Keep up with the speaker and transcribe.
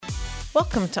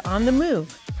Welcome to On the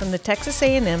Move from the Texas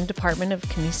A&M Department of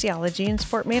Kinesiology and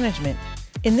Sport Management.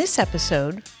 In this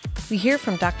episode, we hear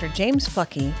from Dr. James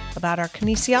Fluckey about our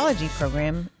kinesiology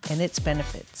program and its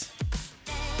benefits.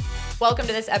 Welcome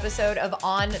to this episode of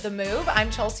On the Move.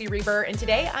 I'm Chelsea Reber, and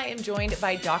today I am joined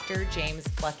by Dr. James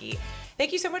Fluckey.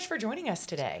 Thank you so much for joining us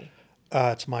today.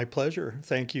 It's my pleasure.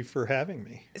 Thank you for having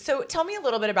me. So tell me a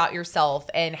little bit about yourself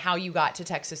and how you got to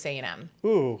Texas A&M.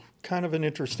 Ooh, kind of an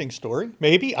interesting story.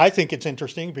 Maybe. I think it's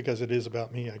interesting because it is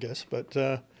about me, I guess. But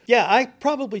yeah, I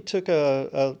probably took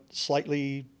a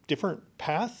slightly different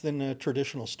path than a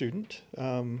traditional student.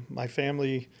 My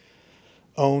family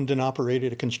owned and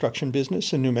operated a construction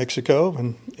business in New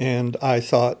Mexico, and I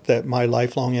thought that my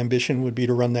lifelong ambition would be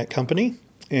to run that company.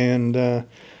 And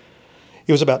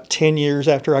it was about 10 years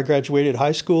after I graduated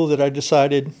high school that I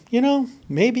decided,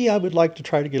 maybe I would like to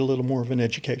try to get a little more of an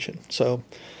education. So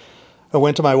I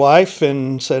went to my wife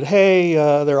and said, hey,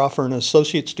 they're offering an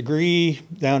associate's degree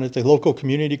down at the local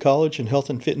community college in health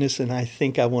and fitness, and I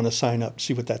think I want to sign up,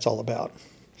 see what that's all about.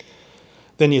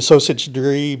 Then the associate's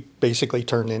degree basically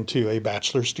turned into a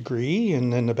bachelor's degree,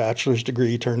 and then the bachelor's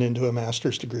degree turned into a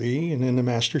master's degree, and then the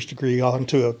master's degree on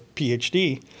to a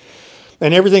PhD.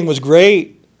 And everything was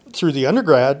great through the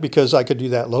undergrad because I could do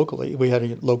that locally. We had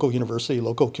a local university,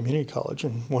 local community college.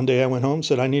 And one day I went home and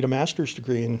said, I need a master's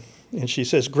degree. And she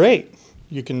says, great,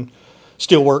 you can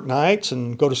still work nights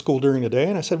and go to school during the day.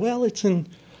 And I said, well, it's in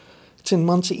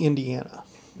Muncie, Indiana.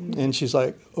 And she's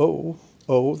like, oh,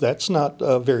 that's not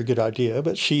a very good idea.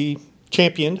 But she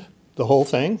championed the whole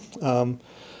thing.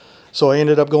 So I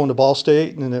ended up going to Ball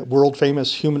State and the world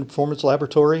famous Human Performance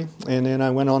Laboratory. And then I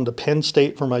went on to Penn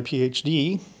State for my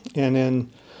PhD. And then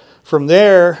from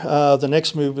there, the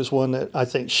next move is one that I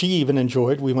think she even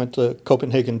enjoyed. We went to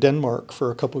Copenhagen, Denmark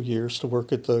for a couple of years to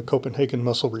work at the Copenhagen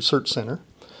Muscle Research Center.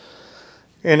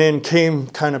 And then came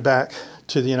kind of back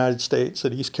to the United States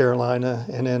at East Carolina.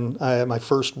 And then my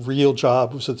first real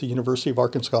job was at the University of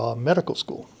Arkansas Medical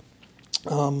School.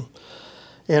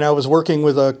 And I was working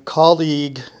with a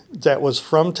colleague that was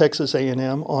from Texas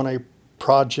A&M on a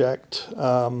project,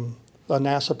 a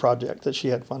NASA project that she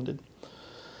had funded.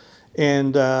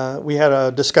 And we had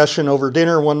a discussion over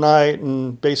dinner one night,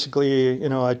 and basically,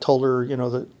 I told her,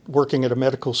 that working at a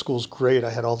medical school is great. I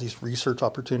had all these research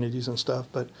opportunities and stuff,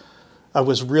 but I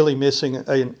was really missing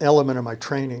an element of my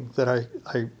training that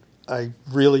I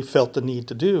really felt the need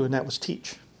to do, and that was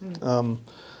teach.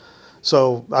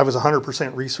 So I was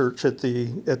 100% research at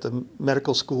the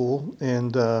medical school,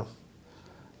 and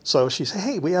so she said,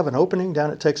 hey, we have an opening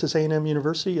down at Texas A&M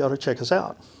University. You ought to check us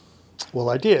out. Well,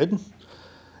 I did.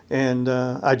 And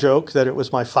I joke that it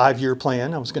was my 5-year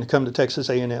plan. I was going to come to Texas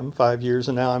A&M 5 years,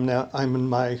 and now I'm in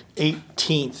my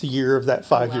 18th year of that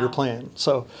 5-year plan.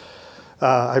 So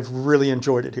I've really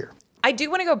enjoyed it here. I do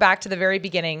want to go back to the very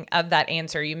beginning of that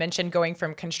answer. You mentioned going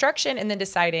from construction and then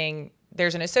deciding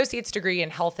there's an associate's degree in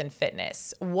health and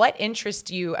fitness. What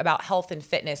interests you about health and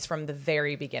fitness from the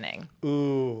very beginning?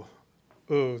 Ooh,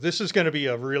 this is going to be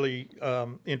a really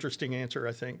interesting answer,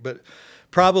 I think, but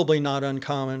probably not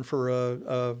uncommon for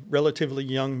a relatively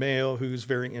young male who's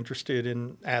very interested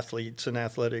in athletes and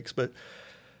athletics. But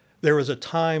there was a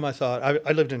time I thought,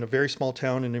 I lived in a very small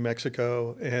town in New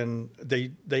Mexico, and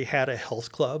they had a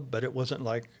health club, but it wasn't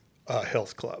like a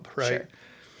health club, right? Sure.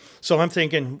 So I'm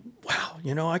thinking,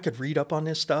 wow, I could read up on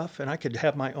this stuff and I could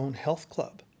have my own health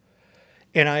club.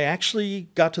 And I actually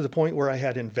got to the point where I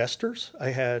had investors.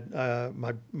 I had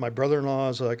my brother-in-law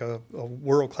is like a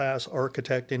world-class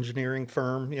architect engineering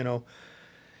firm,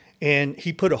 and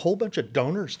he put a whole bunch of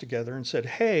donors together and said,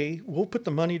 hey, we'll put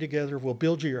the money together. We'll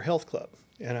build you your health club.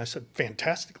 And I said,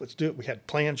 fantastic, let's do it. We had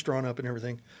plans drawn up and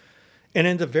everything. And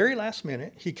in the very last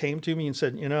minute, he came to me and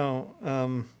said,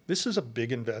 this is a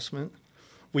big investment.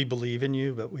 We believe in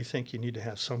you, but we think you need to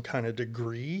have some kind of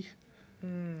degree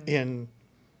in,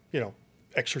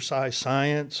 exercise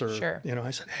science or, sure.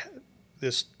 I said,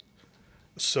 this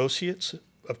associate's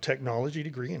of technology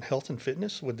degree in health and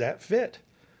fitness, would that fit?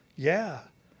 Yeah.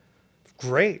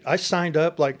 Great. I signed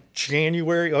up like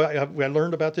January. I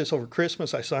learned about this over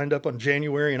Christmas. I signed up on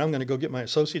January, and I'm going to go get my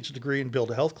associate's degree and build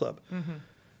a health club. Mm-hmm.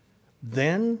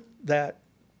 Then that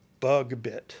bug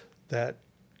bit, that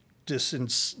just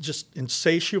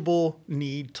insatiable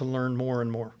need to learn more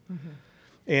and more. Mm-hmm.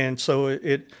 And so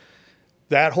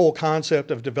that whole concept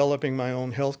of developing my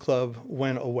own health club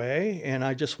went away, and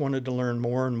I just wanted to learn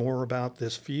more and more about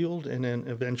this field. And then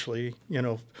eventually,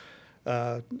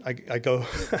 I go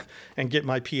and get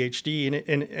my PhD.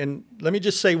 And let me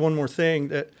just say one more thing,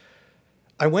 that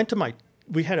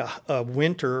we had a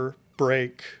winter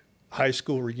break high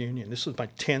school reunion. This was my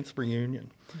 10th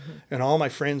reunion. Mm-hmm. And all my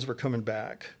friends were coming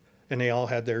back. and they all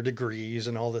had their degrees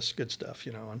and all this good stuff,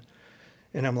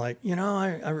 and I'm like,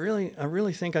 I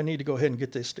really think I need to go ahead and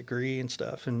get this degree and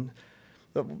stuff. And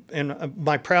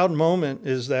my proud moment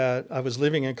is that I was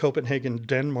living in Copenhagen,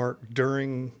 Denmark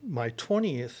during my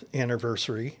 20th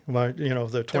anniversary, the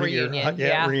 20-year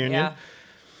reunion. reunion. Yeah.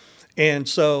 And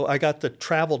so I got the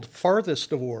traveled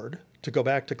farthest award to go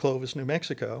back to Clovis, New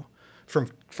Mexico from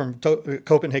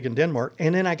Copenhagen, Denmark.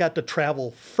 And then I got the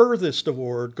travel furthest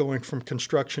award going from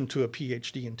construction to a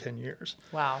PhD in 10 years.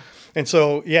 Wow. And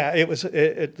so, it was,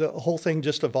 the whole thing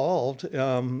just evolved,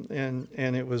 and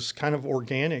it was kind of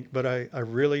organic, but I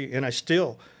really, and I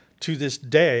still, to this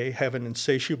day, have an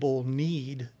insatiable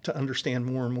need to understand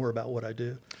more and more about what I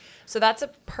do. So that's a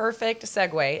perfect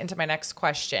segue into my next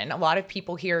question. A lot of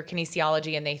people hear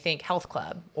kinesiology and they think health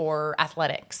club or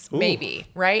athletics, maybe,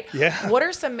 right? Yeah. What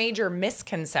are some major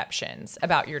misconceptions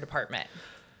about your department?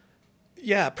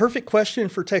 Yeah, perfect question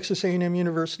for Texas A&M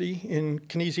University in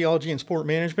kinesiology and sport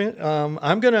management.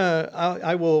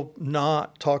 I will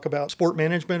not talk about sport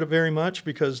management very much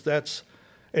because that's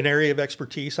an area of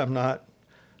expertise I'm not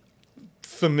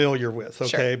familiar with,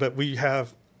 okay? Sure. But we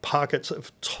have pockets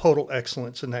of total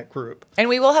excellence in that group. And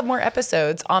we will have more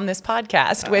episodes on this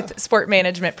podcast with sport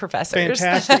management professors.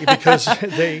 Fantastic, because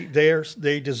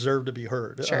they deserve to be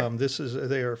heard. Sure.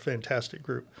 They are a fantastic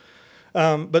group.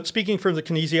 But speaking from the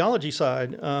kinesiology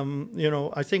side,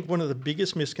 I think one of the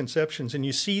biggest misconceptions, and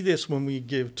you see this when we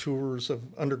give tours of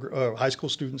high school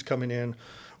students coming in,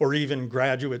 or even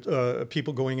graduate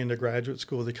people going into graduate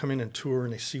school, they come in and tour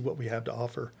and they see what we have to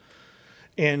offer.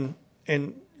 And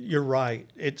you're right.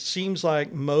 It seems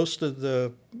like most of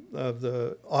the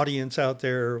audience out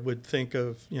there would think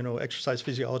of, exercise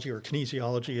physiology or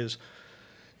kinesiology as,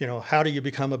 how do you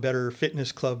become a better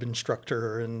fitness club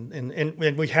instructor?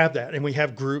 And we have that, and we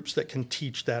have groups that can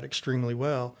teach that extremely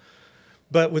well.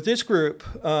 But with this group,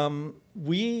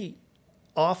 we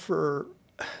offer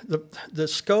the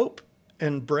scope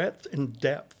and breadth and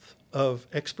depth of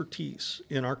expertise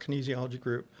in our kinesiology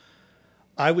group,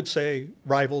 I would say,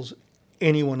 rivals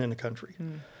anyone in the country.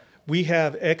 We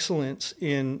have excellence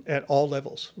at all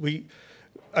levels.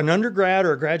 An undergrad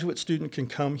or a graduate student can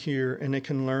come here and they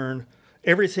can learn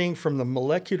everything from the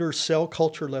molecular cell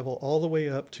culture level all the way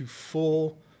up to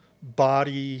full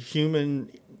body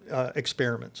human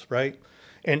experiments, right?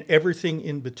 And everything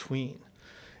in between.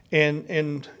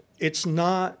 And it's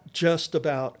not just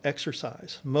about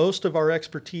exercise. Most of our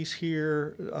expertise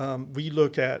here, we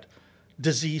look at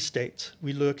disease states.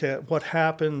 We look at what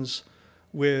happens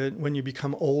when you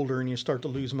become older and you start to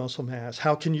lose muscle mass.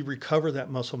 How can you recover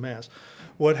that muscle mass?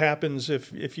 What happens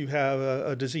if you have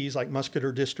a disease like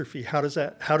muscular dystrophy? How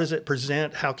does it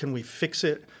present? How can we fix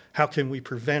it? How can we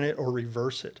prevent it or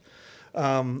reverse it?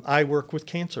 I work with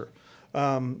cancer.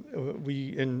 I'm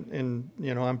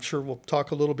sure we'll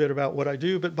talk a little bit about what I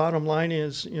do, but bottom line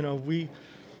is,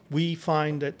 we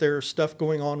find that there's stuff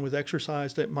going on with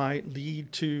exercise that might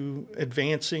lead to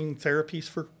advancing therapies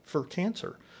for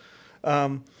cancer.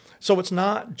 So it's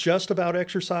not just about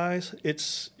exercise.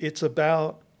 It's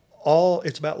about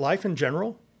life in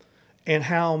general, and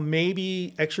how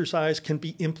maybe exercise can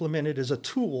be implemented as a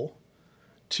tool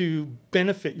to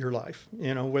benefit your life.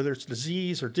 Whether it's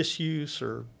disease or disuse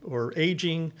or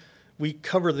aging, we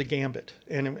cover the gambit.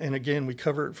 And again, we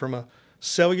cover it from a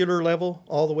cellular level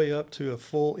all the way up to a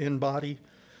full in-body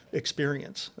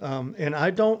experience. And I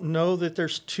don't know that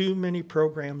there's too many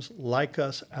programs like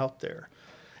us out there.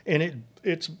 And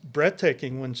it's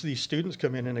breathtaking when these students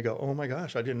come in and they go, oh my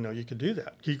gosh, I didn't know you could do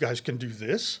that. You guys can do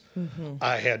this? Mm-hmm.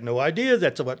 I had no idea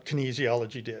that's what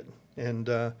kinesiology did. And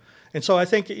so I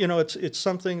think, it's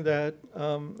something that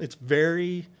it's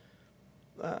very,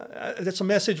 that's a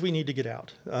message we need to get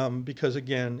out. Because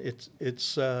again,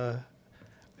 it's a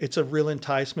real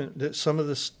enticement that some of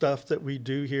the stuff that we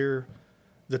do here,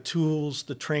 the tools,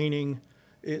 the training,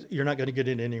 you're not going to get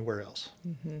it anywhere else.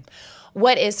 Mm-hmm.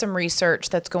 What is some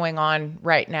research that's going on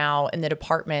right now in the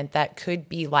department that could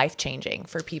be life-changing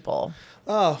for people?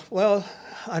 Oh, well,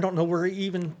 I don't know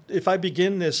if I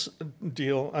begin this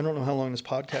deal, I don't know how long this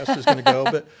podcast is going to go,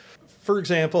 but for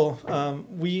example,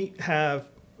 we have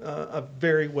a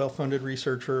very well-funded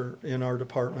researcher in our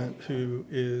department who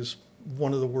is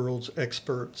one of the world's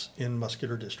experts in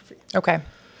muscular dystrophy. Okay.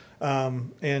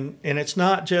 And it's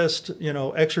not just,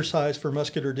 exercise for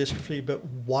muscular dystrophy, but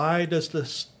why does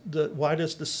the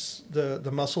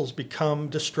muscles become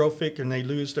dystrophic and they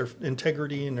lose their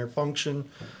integrity and their function?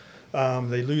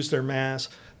 They lose their mass,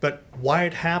 but why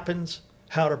it happens,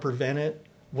 how to prevent it,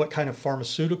 what kind of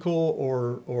pharmaceutical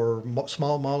or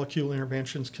small molecule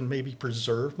interventions can maybe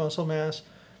preserve muscle mass.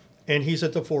 And he's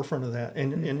at the forefront of that.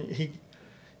 And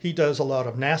He does a lot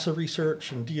of NASA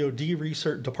research and DoD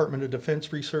research, Department of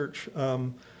Defense research,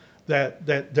 that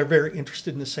they're very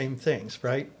interested in the same things,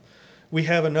 right? We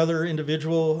have another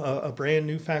individual, a brand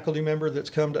new faculty member that's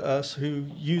come to us who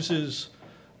uses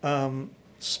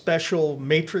special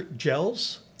matrix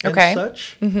gels and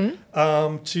such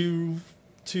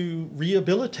to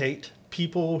rehabilitate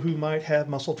people who might have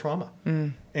muscle trauma.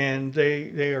 And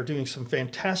they are doing some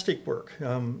fantastic work,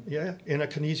 in a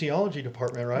kinesiology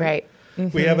department, right? Right.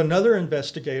 We have another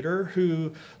investigator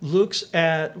who looks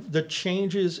at the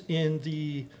changes in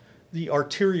the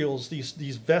arterioles,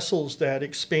 these vessels that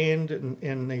expand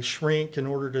and they shrink in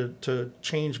order to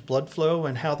change blood flow,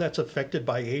 and how that's affected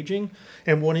by aging,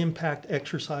 and what impact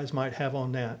exercise might have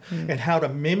on that, and how to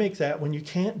mimic that when you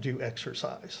can't do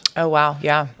exercise. Oh, wow.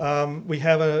 Yeah. We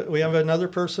have another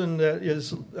person that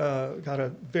is got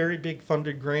a very big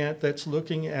funded grant that's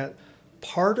looking at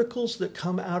particles that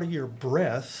come out of your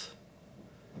breath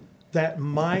that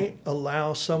might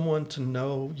allow someone to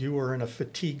know you are in a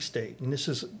fatigue state. And this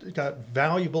has got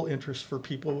valuable interest for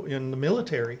people in the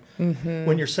military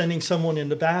when you're sending someone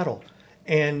into battle.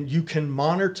 And you can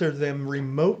monitor them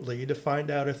remotely to find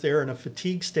out if they're in a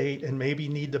fatigue state and maybe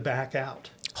need to back out.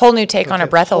 Whole new take on a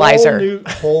breathalyzer.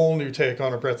 Whole new take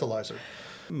on a breathalyzer.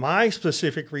 My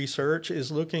specific research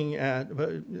is looking at,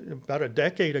 about a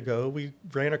decade ago, we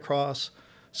ran across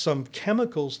some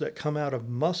chemicals that come out of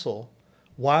muscle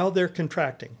while they're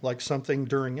contracting, like something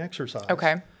during exercise.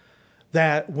 Okay.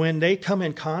 That when they come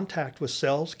in contact with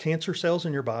cells, cancer cells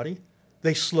in your body,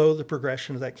 they slow the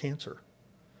progression of that cancer.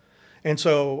 And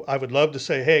so I would love to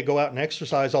say, hey, go out and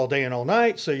exercise all day and all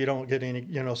night so you don't get any,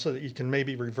 so that you can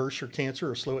maybe reverse your cancer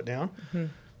or slow it down.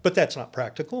 But that's not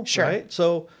practical, right?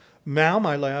 So now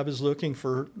my lab is looking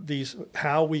for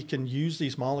how we can use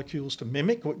these molecules to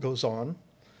mimic what goes on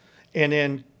and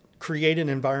then create an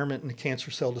environment in the cancer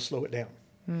cell to slow it down.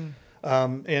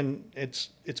 And it's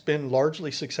been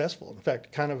largely successful. In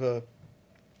fact, it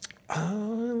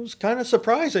was kind of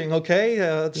surprising.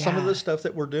 Some of the stuff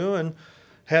that we're doing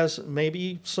has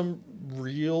maybe some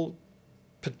real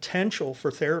potential for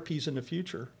therapies in the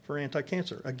future for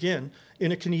anti-cancer. Again,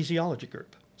 in a kinesiology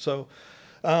group. So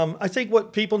I think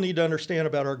what people need to understand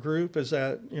about our group is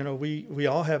that we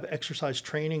all have exercise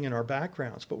training in our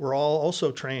backgrounds, but we're all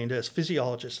also trained as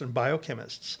physiologists and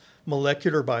biochemists,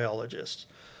 molecular biologists.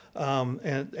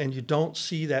 And you don't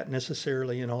see that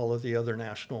necessarily in all of the other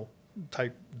national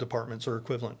type departments or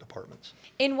equivalent departments.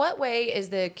 In what way is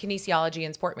the kinesiology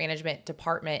and sport management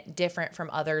department different from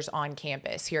others on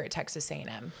campus here at Texas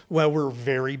A&M? Well, we're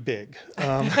very big.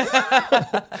 I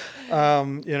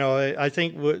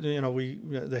think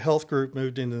the health group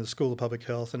moved into the School of Public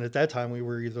Health, and at that time we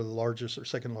were either the largest or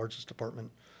second largest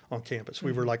department on campus.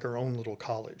 We were like our own little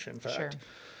college, in fact.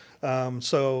 Sure.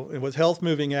 So with health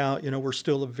moving out, we're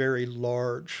still a very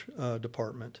large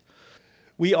department.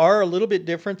 We are a little bit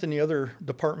different than the other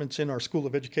departments in our School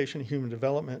of Education and Human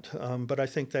Development, but I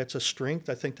think that's a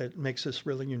strength. I think that makes us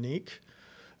really unique.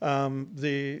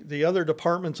 The other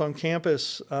departments on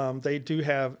campus, they do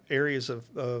have areas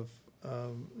of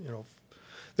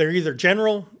they're either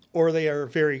general or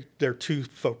they're too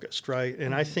focused, right?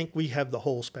 And I think we have the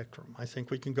whole spectrum. I think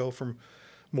we can go from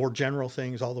more general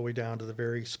things all the way down to the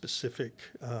very specific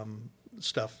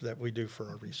stuff that we do for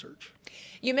our research.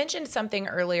 You mentioned something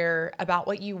earlier about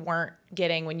what you weren't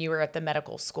getting when you were at the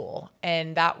medical school,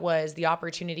 and that was the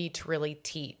opportunity to really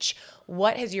teach.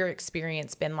 What has your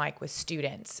experience been like with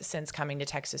students since coming to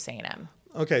Texas A&M?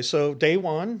 Okay, so day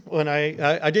one, when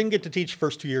I didn't get to teach the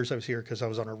first 2 years I was here because I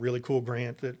was on a really cool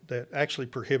grant that actually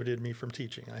prohibited me from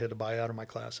teaching. I had to buy out of my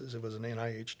classes. It was an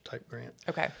NIH type grant.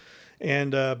 Okay.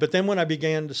 And but then when I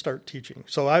began to start teaching,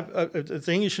 so the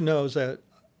thing you should know is that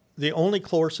the only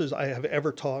courses I have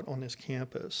ever taught on this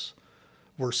campus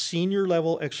were senior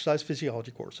level exercise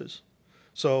physiology courses.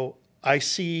 So I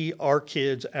see our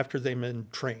kids after they've been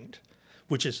trained,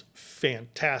 which is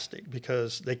fantastic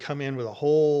because they come in with a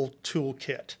whole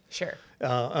toolkit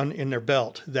in their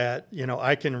belt that,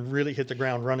 I can really hit the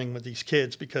ground running with these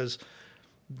kids because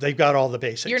they've got all the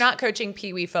basics. You're not coaching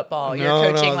Pee Wee football. You're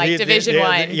coaching Division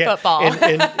I football.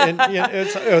 And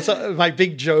it's my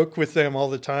big joke with them all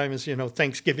the time is,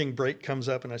 Thanksgiving break comes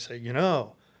up and I say, you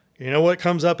know what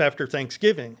comes up after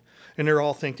Thanksgiving? And they're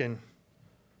all thinking,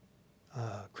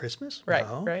 Christmas? Right,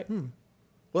 No. right.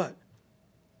 What?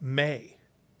 May.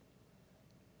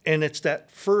 And it's that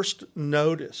first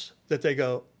notice that they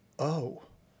go, oh,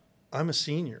 I'm a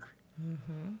senior.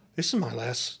 Mm-hmm. This is my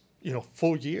last,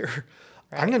 full year.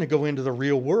 Right. I'm going to go into the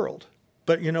real world.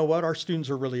 But you know what? Our students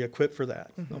are really equipped for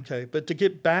that. Mm-hmm. Okay. But to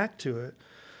get back to it,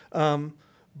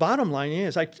 bottom line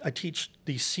is I teach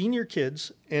these senior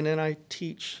kids, and then I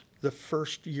teach the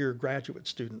first year graduate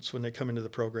students when they come into the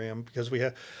program, because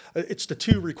it's the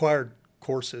 2 required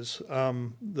courses.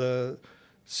 The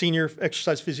senior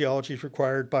exercise physiology is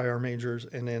required by our majors,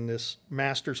 and then this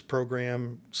master's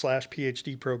program /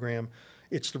 PhD program,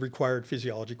 it's the required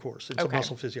physiology course. It's a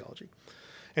muscle physiology.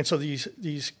 And so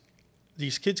these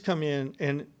kids come in,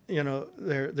 and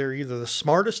they're either the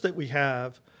smartest that we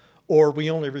have, or we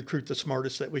only recruit the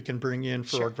smartest that we can bring in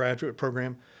for our graduate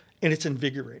program. And it's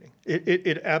invigorating.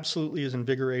 It absolutely is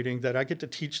invigorating that I get to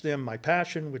teach them my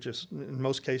passion, which is in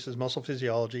most cases muscle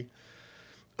physiology.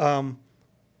 But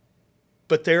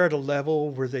they're at a level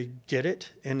where they get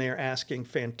it, and they're asking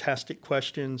fantastic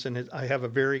questions. And I have a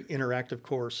very interactive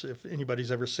course. If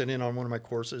anybody's ever sat in on one of my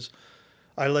courses,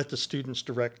 I let the students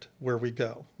direct where we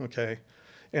go, okay?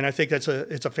 And I think it's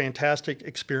a fantastic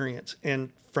experience.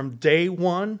 And from day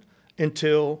one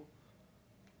until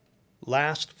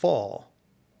last fall,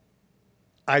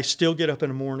 I still get up in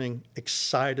the morning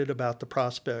excited about the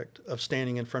prospect of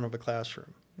standing in front of a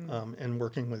classroom and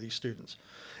working with these students.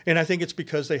 And I think it's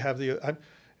because they have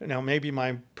now maybe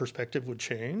my perspective would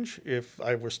change if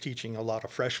I was teaching a lot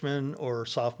of freshmen or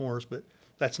sophomores, but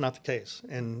that's not the case.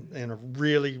 And I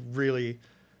really, really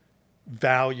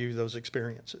value those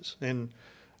experiences. And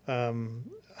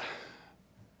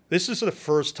this is the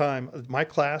first time, my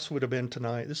class would have been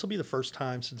tonight. This will be the first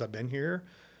time since I've been here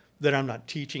that I'm not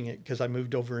teaching it, because I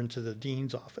moved over into the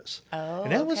dean's office. Oh,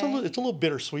 and that was it's a little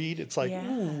bittersweet. It's like,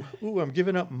 ooh, I'm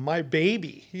giving up my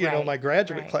baby, my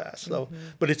graduate class. So,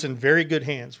 but it's in very good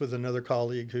hands with another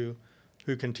colleague who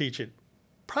can teach it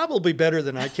probably better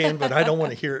than I can, but I don't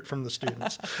want to hear it from the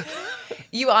students.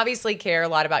 You obviously care a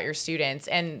lot about your students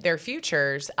and their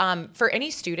futures. For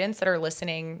any students that are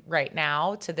listening right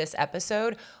now to this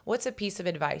episode, what's a piece of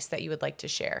advice that you would like to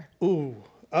share?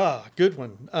 Good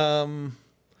one.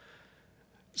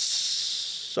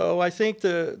 So I think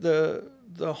the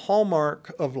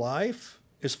hallmark of life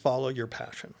is follow your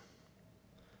passion.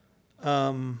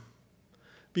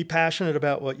 Be passionate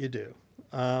about what you do.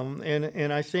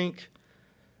 And I think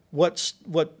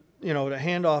to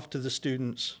hand off to the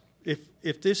students,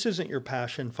 if this isn't your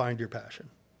passion, find your passion.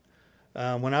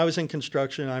 When I was in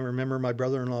construction, I remember my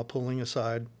brother-in-law pulling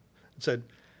aside and said,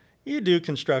 "You do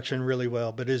construction really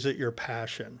well, but is it your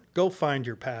passion? Go find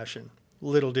your passion."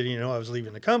 Little did he know I was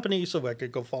leaving the company so I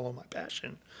could go follow my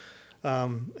passion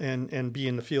and be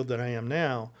in the field that I am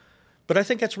now. But I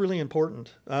think that's really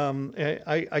important.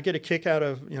 I get a kick out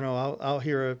of, I'll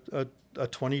hear a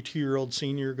 22-year-old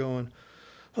senior going,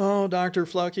 "Oh, Dr.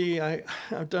 Fluckey,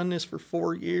 I've done this for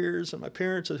 4 years, and my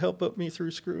parents have helped put me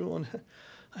through school, and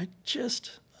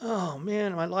oh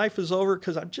man, my life is over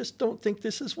because I just don't think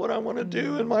this is what I want to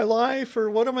do in my life, or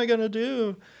what am I going to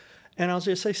do?" And I'll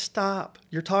just say, "Stop.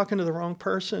 You're talking to the wrong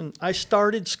person. I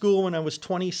started school when I was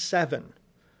 27,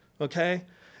 okay?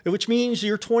 Which means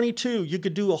you're 22. You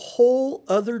could do a whole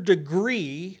other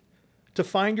degree to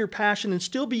find your passion and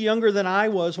still be younger than I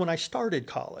was when I started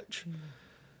college."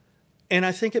 And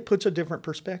I think it puts a different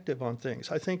perspective on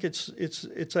things. I think it's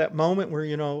that moment where,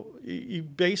 you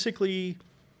basically,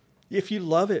 if you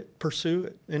love it, pursue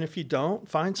it. And if you don't,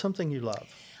 find something you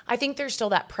love. I think there's still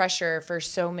that pressure for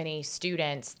so many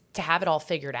students to have it all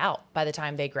figured out by the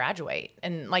time they graduate.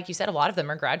 And like you said, a lot of them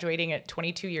are graduating at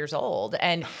 22 years old.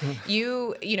 And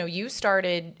you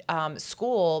started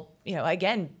school,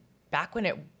 again, back when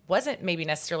it wasn't maybe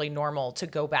necessarily normal to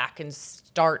go back and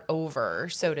start over,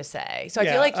 so to say. So I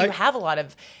feel like you have a lot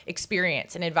of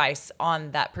experience and advice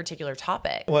on that particular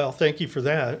topic. Well, thank you for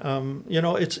that.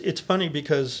 It's funny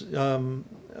because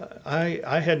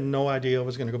I had no idea I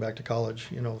was going to go back to college,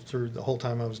 through the whole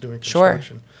time I was doing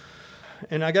construction. Sure.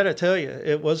 And I got to tell you,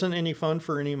 it wasn't any fun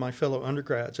for any of my fellow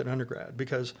undergrads at undergrad,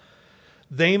 because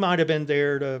they might have been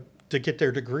there to get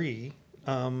their degree,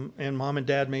 and mom and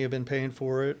dad may have been paying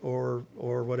for it or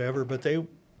whatever, but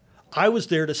I was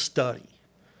there to study.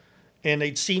 And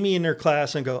they'd see me in their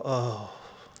class and go, "Oh,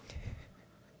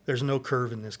 there's no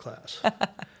curve in this class."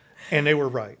 And they were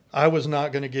right. I was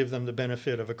not going to give them the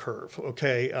benefit of a curve,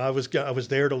 okay? I was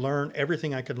there to learn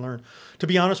everything I could learn. To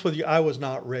be honest with you, I was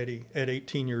not ready at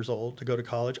 18 years old to go to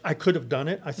college. I could have done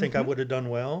it. I think I would have done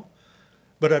well,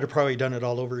 but I'd have probably done it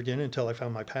all over again until I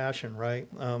found my passion, right?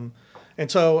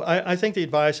 And so I think the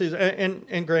advice is,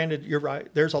 and granted, you're right,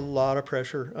 there's a lot of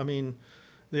pressure. I mean,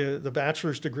 the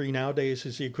bachelor's degree nowadays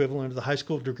is the equivalent of the high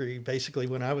school degree, basically,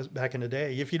 when I was back in the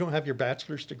day. If you don't have your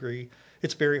bachelor's degree,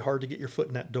 it's very hard to get your foot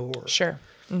in that door. Sure.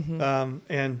 Mm-hmm.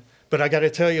 But I got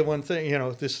to tell you one thing,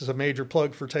 this is a major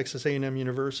plug for Texas A&M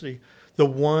University. The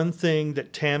one thing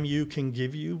that TAMU can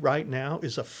give you right now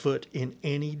is a foot in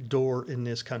any door in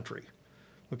this country,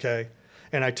 okay?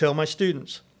 And I tell my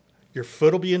students, your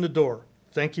foot will be in the door.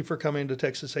 Thank you for coming to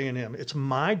Texas A&M. It's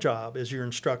my job as your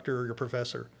instructor or your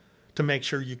professor to make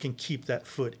sure you can keep that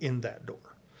foot in that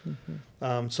door.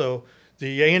 Mm-hmm. So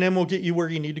the A&M will get you where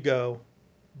you need to go,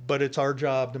 but it's our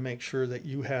job to make sure that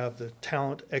you have the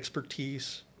talent,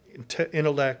 expertise,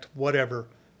 intellect, whatever,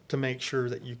 to make sure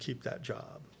that you keep that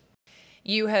job.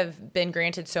 You have been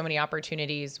granted so many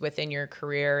opportunities within your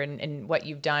career and what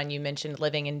you've done. You mentioned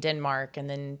living in Denmark and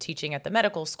then teaching at the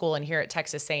medical school and here at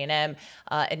Texas A&M,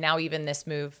 and now even this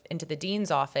move into the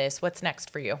dean's office. What's next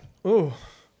for you? Ooh,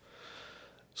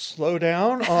 slow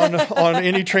down on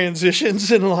any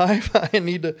transitions in life. I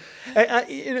need to.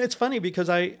 It's funny because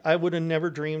I would have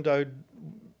never dreamed I'd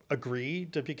agree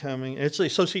to becoming. It's the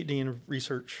associate dean of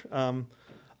research.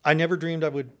 I never dreamed I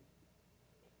would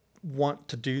want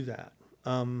to do that.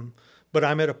 But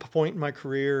I'm at a point in my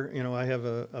career, I have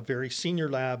a very senior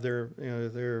lab.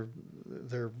 They're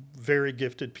very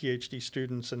gifted PhD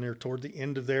students, and they're toward the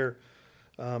end of their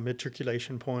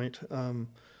matriculation point.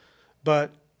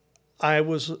 But I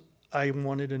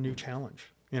wanted a new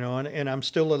challenge, and I'm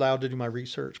still allowed to do my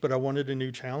research, but I wanted a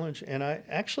new challenge, and I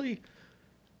actually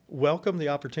welcome the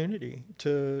opportunity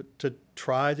to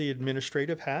try the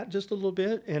administrative hat just a little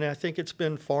bit, and I think it's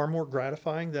been far more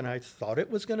gratifying than I thought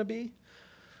it was going to be.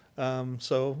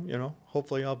 So,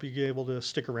 hopefully I'll be able to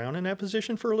stick around in that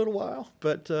position for a little while.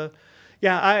 But do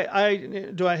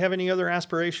I have any other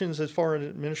aspirations as far as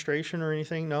administration or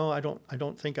anything? No, I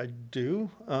don't think I do.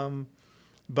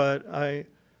 But I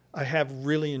have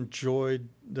really enjoyed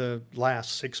the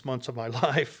last 6 months of my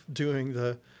life doing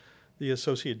the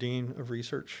Associate Dean of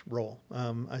Research role.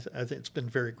 I think it's been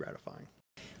very gratifying.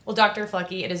 Well, Dr.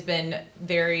 Fluckey, it has been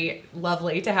very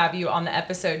lovely to have you on the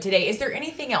episode today. Is there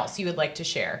anything else you would like to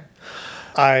share?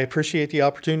 I appreciate the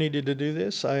opportunity to do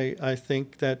this. I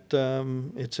think that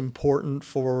it's important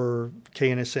for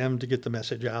KNSM to get the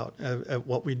message out at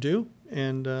what we do,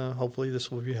 and hopefully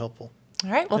this will be helpful. All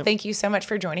right. Well, Thank you so much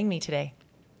for joining me today.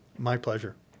 My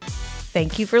pleasure.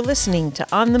 Thank you for listening to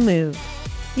On the Move.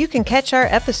 You can catch our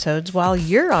episodes while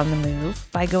you're on the move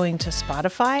by going to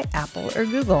Spotify, Apple, or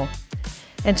Google.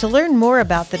 And to learn more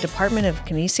about the Department of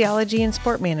Kinesiology and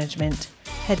Sport Management,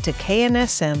 head to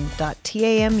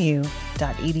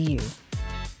knsm.tamu.edu.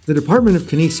 The Department of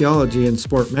Kinesiology and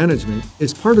Sport Management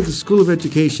is part of the School of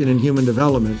Education and Human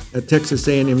Development at Texas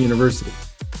A&M University,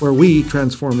 where we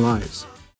transform lives.